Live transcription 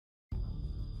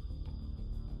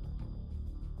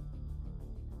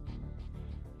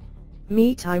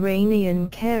Meet Iranian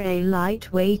Qare'a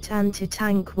lightweight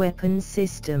anti-tank weapon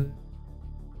system.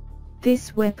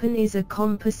 This weapon is a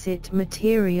composite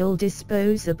material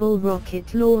disposable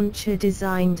rocket launcher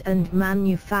designed and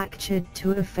manufactured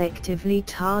to effectively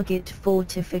target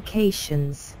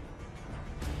fortifications.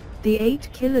 The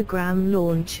 8-kilogram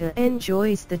launcher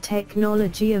enjoys the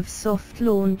technology of soft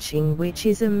launching, which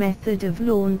is a method of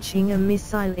launching a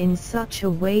missile in such a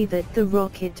way that the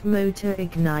rocket motor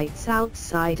ignites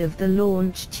outside of the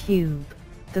launch tube.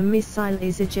 The missile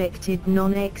is ejected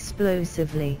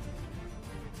non-explosively.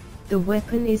 The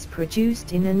weapon is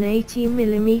produced in an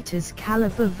 80mm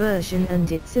caliber version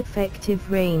and its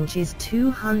effective range is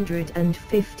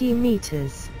 250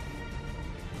 meters.